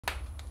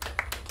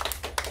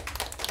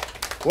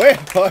Well,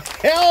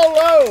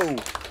 hello.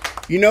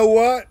 You know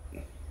what?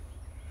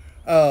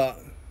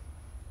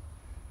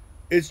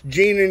 It's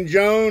Gene and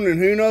Joan and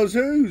who knows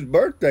whose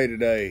birthday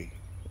today.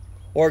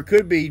 Or it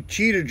could be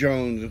Cheetah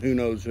Jones and who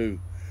knows who.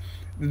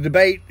 The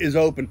debate is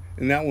open,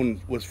 and that one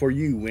was for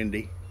you,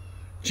 Wendy.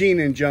 Gene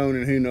and Joan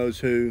and who knows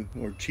who,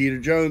 or Cheetah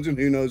Jones and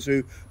who knows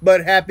who.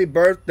 But happy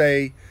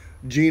birthday,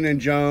 Gene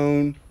and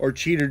Joan, or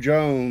Cheetah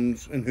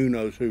Jones and who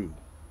knows who.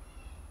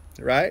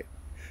 Right?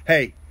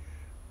 Hey,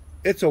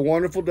 it's a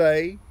wonderful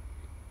day.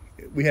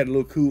 We had a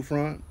little cool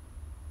front.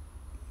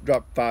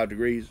 Dropped 5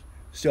 degrees.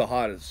 Still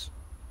hot as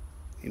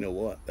you know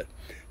what. But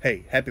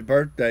hey, happy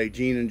birthday,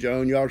 Gene and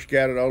Joan. Y'all are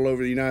scattered all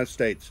over the United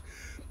States.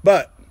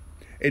 But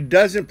it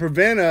doesn't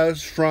prevent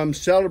us from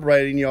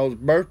celebrating y'all's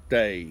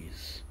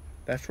birthdays.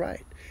 That's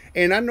right.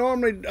 And I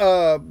normally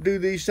do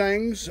these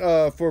things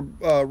for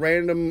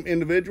random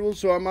individuals,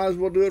 so I might as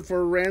well do it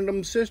for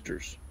random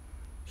sisters.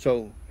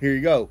 So here you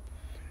go.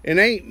 It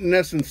ain't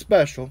nothing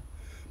special,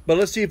 but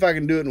let's see if I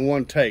can do it in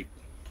one take.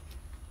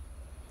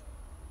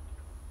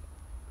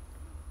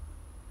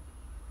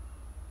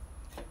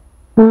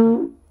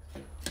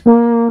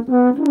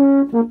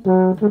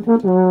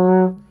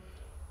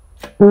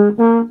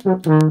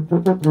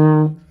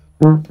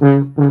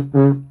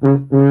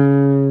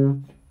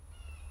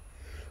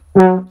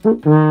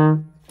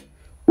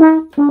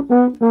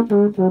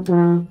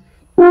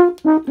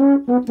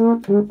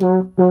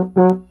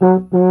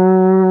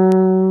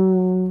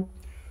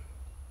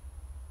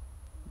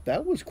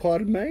 That was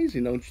quite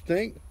amazing, don't you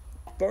think?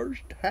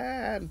 First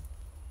time.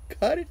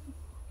 Cut it.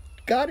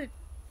 Got it.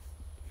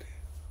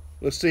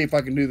 Let's see if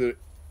I can do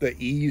the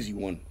easy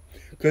one.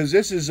 Because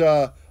this is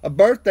a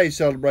birthday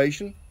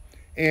celebration.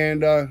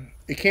 And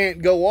it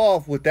can't go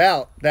off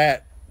without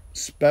that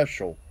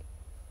special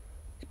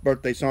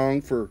birthday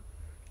song for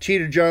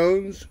Cheetah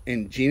Jones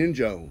and Gene and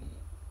Joan.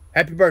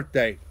 Happy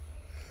birthday.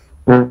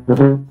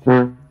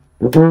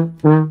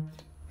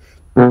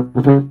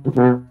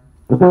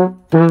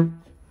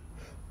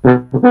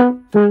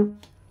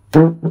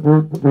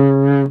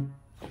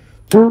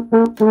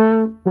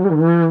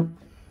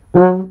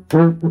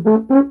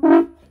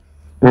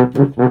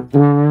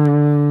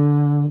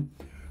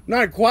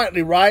 Not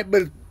quietly right,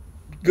 but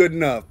good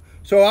enough.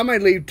 So I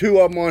might leave 2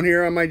 of them on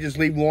here. I might just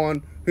leave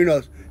 1. Who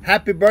knows?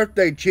 Happy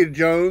birthday, Cheetah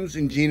Jones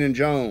and Gene and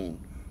Joan.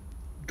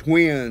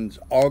 Twins,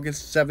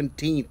 August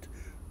 17th,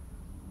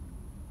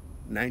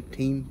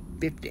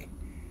 1950.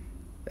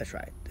 That's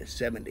right, they're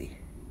 70.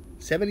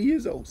 70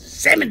 years old.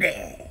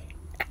 70!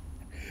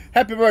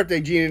 Happy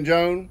birthday, Gene and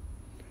Joan.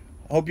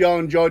 Hope y'all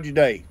enjoyed your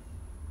day.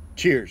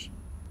 Cheers.